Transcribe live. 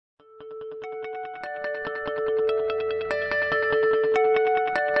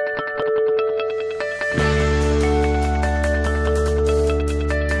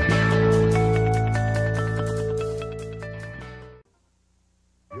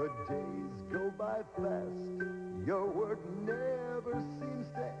Good days go by fast. Your work never seems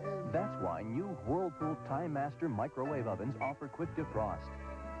to end. That's why new Whirlpool Time Master microwave ovens offer quick defrost,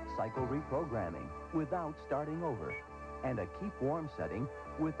 cycle reprogramming without starting over, and a keep warm setting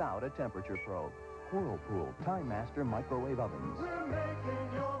without a temperature probe. Whirlpool Time Master microwave ovens. We're making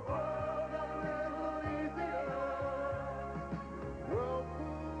your world a little easier.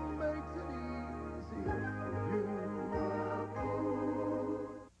 Whirlpool makes it easier for you.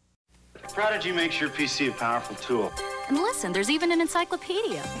 Prodigy makes your PC a powerful tool. And listen, there's even an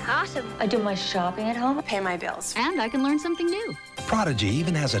encyclopedia. Awesome. I do my shopping at home, pay my bills. And I can learn something new. Prodigy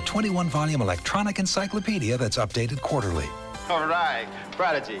even has a 21-volume electronic encyclopedia that's updated quarterly. All right,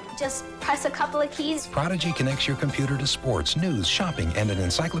 Prodigy. Just press a couple of keys. Prodigy connects your computer to sports, news, shopping, and an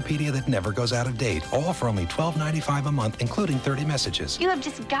encyclopedia that never goes out of date, all for only $12.95 a month, including 30 messages. You have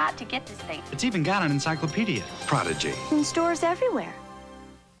just got to get this thing. It's even got an encyclopedia. Prodigy. In stores everywhere.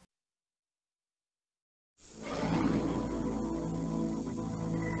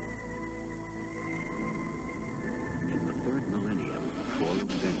 In the third millennium, 4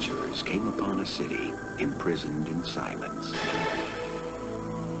 adventurers came upon a city imprisoned in silence.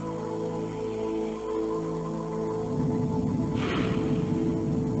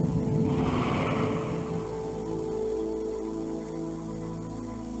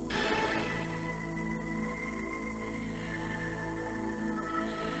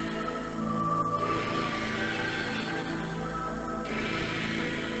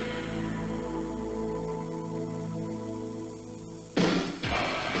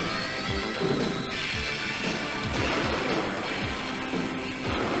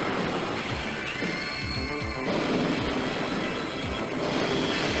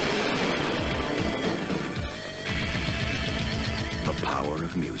 The power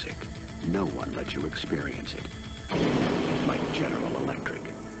of music. No one lets you experience it. Like General Electric.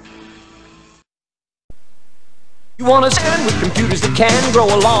 You want to stand with computers that can grow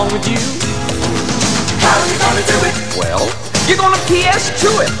along with you? How are you gonna do it? Well, you're gonna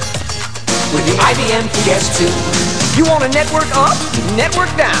PS2 it with the IBM PS2. You want to network up, network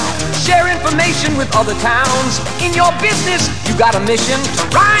down, share information with other towns. In your business, you got a mission to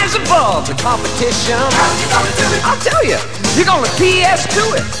rise above the competition. How are you gonna do it? I'll tell you, you're gonna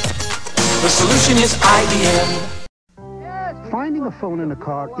PS2 it. The solution is IBM. Finding a phone in a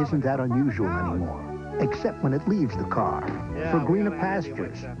car isn't that unusual anymore, except when it leaves the car for greener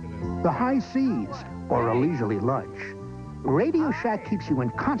pastures, the high seas, or a leisurely lunch. Radio Shack keeps you in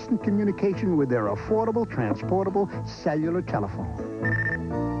constant communication with their affordable, transportable cellular telephone.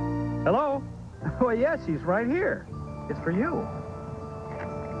 Hello? Oh, yes, he's right here. It's for you.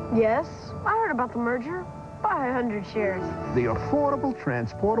 Yes, I heard about the merger. Buy 100 shares. The affordable,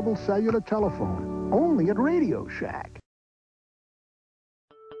 transportable cellular telephone, only at Radio Shack.